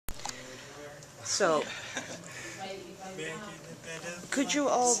So, could you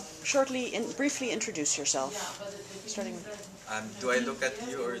all shortly and briefly introduce yourself? Starting with Do I look at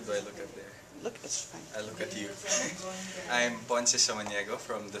you or do I look at there? look, it's fine. I look at you. I'm Ponce Samaniego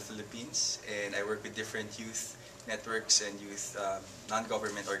from the Philippines, and I work with different youth networks and youth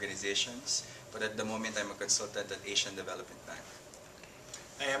non-government organizations. But at the moment, I'm a consultant at Asian Development Bank.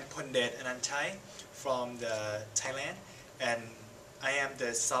 I am Pondet Anantai from the Thailand, and I am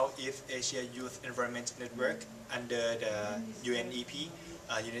the Southeast Asia Youth Environment Network under the UNEP,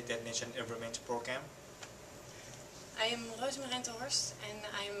 United Nations Environment Program. I am Roosmarijn ter Horst, and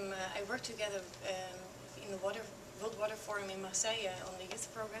I work together in the World Water Forum in Marseille on the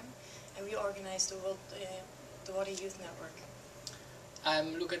youth program, and we organize the Water Youth Network.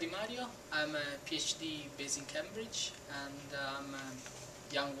 I'm Luca Di Mario. I'm a PhD based in Cambridge, and I'm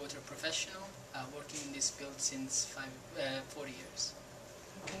a young water professional working in this field since 4 years.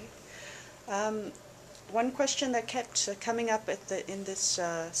 Okay. One question that kept coming up in this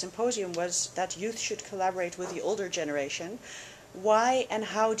symposium was that youth should collaborate with the older generation. Why and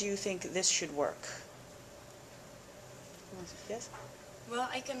how do you think this should work? Yes? Well,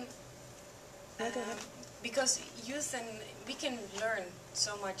 I can, Go ahead. because youth and we can learn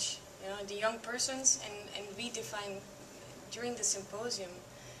so much, you know, the young persons, and we define, during the symposium,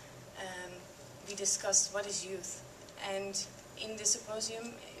 we discussed what is youth. And in the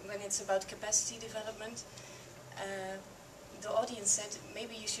symposium, when it's about capacity development, the audience said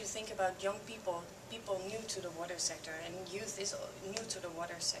maybe you should think about young people, people new to the water sector, and youth is new to the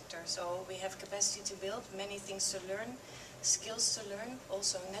water sector. So we have capacity to build, many things to learn, skills to learn,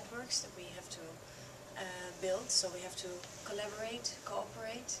 also networks that we have to build. So we have to collaborate,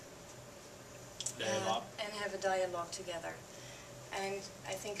 cooperate, and have a dialogue together. And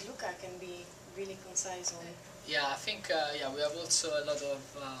I think Luca can be really concise on it. Yeah, I think we have also a lot of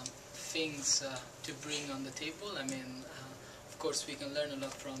things to bring on the table. I mean, of course, we can learn a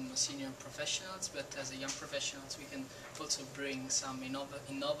lot from senior professionals, but as a young professionals, we can also bring some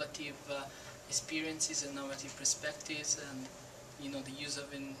innovative experiences, innovative perspectives, and the use of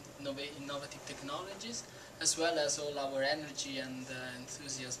innovative technologies, as well as all our energy and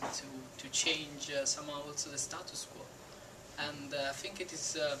enthusiasm to change somehow also the status quo. And I think it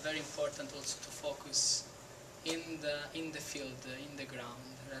is very important also to focus in the field, in the ground,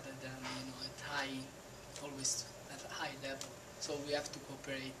 rather than always at a high level. So we have to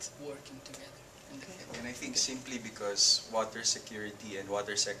cooperate, working together in the field. And I think simply because water security and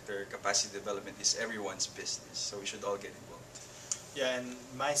water sector capacity development is everyone's business, so we should all get involved. Yeah, and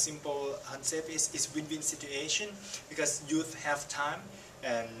my simple concept is win-win situation, because youth have time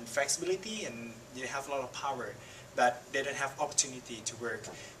and flexibility and they have a lot of power, but they don't have opportunity to work.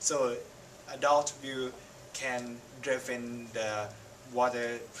 So adult can driven the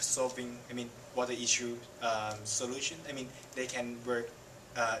water solving, water issue solution. They can work,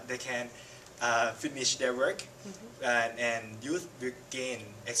 they can finish their work, and youth will gain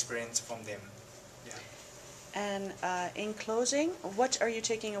experience from them. Yeah. And in closing, what are you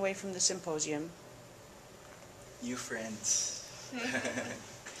taking away from the symposium? New friends.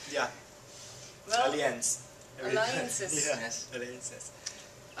 Yeah. Well, Alliances. Alliances. Yes. Alliances.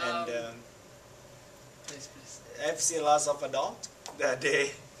 And Please. I've seen lots of adults that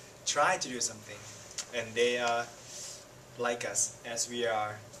they try to do something, and they are like us, as we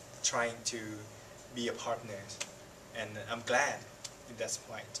are trying to be a partner, and I'm glad at that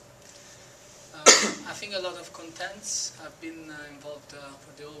point. I think a lot of contents have been involved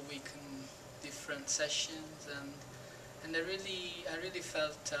for the whole week in different sessions, and I really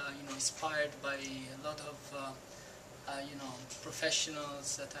felt inspired by a lot of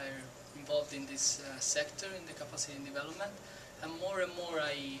professionals that are involved in this sector, in the capacity development, and more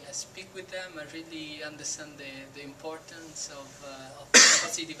I speak with them. I really understand the importance of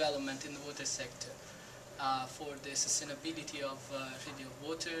capacity development in the water sector for the sustainability of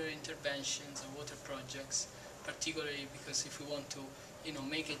water interventions and water projects, particularly because if we want to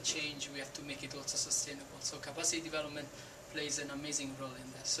make a change, we have to make it also sustainable. So capacity development plays an amazing role in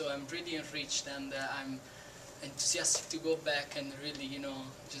that. So I'm really enriched, and I'm enthusiastic to go back and really,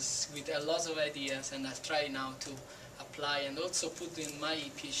 just with a lot of ideas, and I try now to apply and also put in my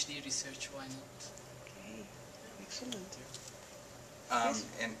PhD research. Why not? Okay, excellent.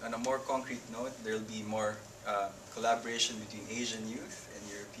 And on a more concrete note, there will be more collaboration between Asian youth and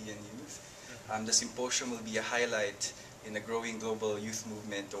European youth. The symposium will be a highlight in a growing global youth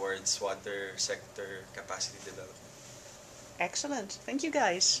movement towards water sector capacity development. Excellent. Thank you,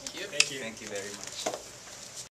 guys. Thank you. Thank you. Thank you very much.